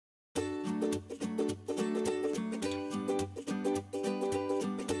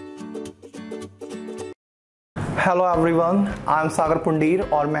Hello everyone, I am सागर पुंडीर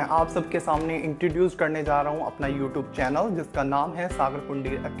और मैं आप सबके सामने इंट्रोड्यूस करने जा रहा हूं अपना यूट्यूब चैनल जिसका नाम है सागर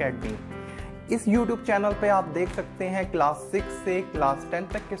पुंडीर एकेडमी। इस यूट्यूब चैनल पे आप देख सकते हैं क्लास 6 से क्लास 10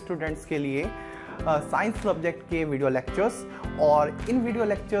 तक के स्टूडेंट्स के लिए साइंस सब्जेक्ट के वीडियो लेक्चर्स, और इन वीडियो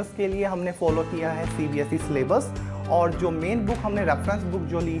लेक्चर्स के लिए हमने फॉलो किया है CBSE सिलेबस। और जो मेन बुक हमने रेफरेंस बुक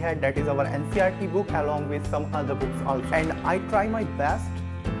जो ली है that is our NCERT book along with some other books also. And I try my best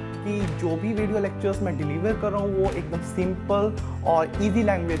कि जो भी वीडियो लेक्चर्स मैं डिलीवर कर रहा हूँ वो एकदम सिंपल और इजी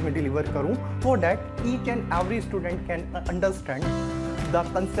लैंग्वेज में डिलीवर करूँ so that each and every student can understand the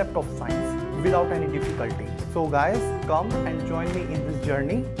concept of science without any difficulty. So guys, come and join me in this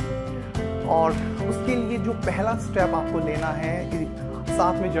journey. और उसके लिए जो पहला स्टेप आपको लेना है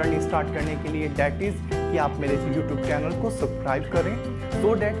साथ में जर्नी स्टार्ट करने के लिए दैट इज़ कि आप मेरे यूट्यूब चैनल को सब्सक्राइब करें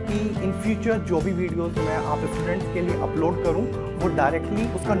सो डैट कि इन फ्यूचर जो भी वीडियोस मैं आप स्टूडेंट्स के लिए अपलोड करूं वो डायरेक्टली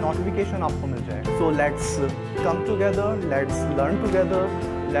उसका नोटिफिकेशन आपको मिल जाए। So let's come together, let's learn together,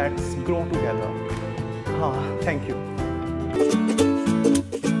 let's grow together. हाँ, थैंक यू।